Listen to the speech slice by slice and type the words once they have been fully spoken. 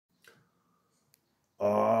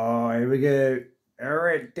here we go. All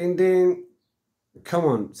right, ding ding. Come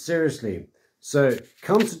on, seriously. So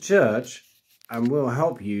come to church and we'll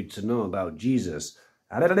help you to know about Jesus.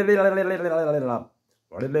 How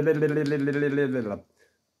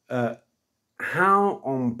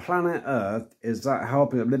on planet Earth is that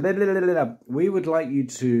helping? We would like you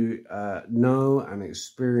to know and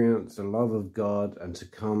experience the love of God and to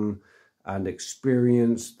come and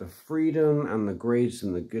experience the freedom and the grace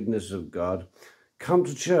and the goodness of God. Come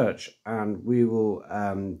to church and we will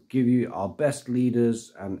give you our best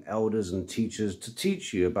leaders and elders and teachers to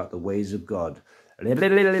teach you about the ways of God.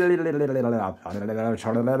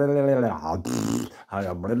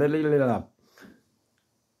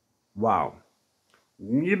 Wow.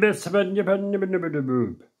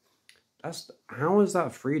 How is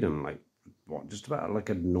that freedom? Like, what? Just about like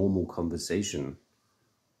a normal conversation.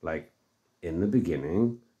 Like, in the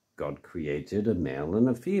beginning, God created a male and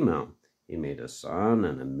a female. He made a sun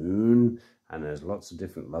and a moon, and there's lots of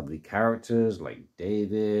different lovely characters like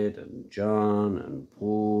David and John and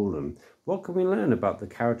Paul. And what can we learn about the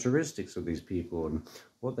characteristics of these people and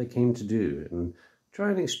what they came to do? And try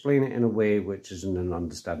and explain it in a way which is in an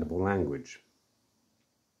understandable language.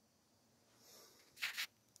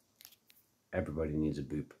 Everybody needs a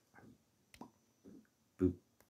boop.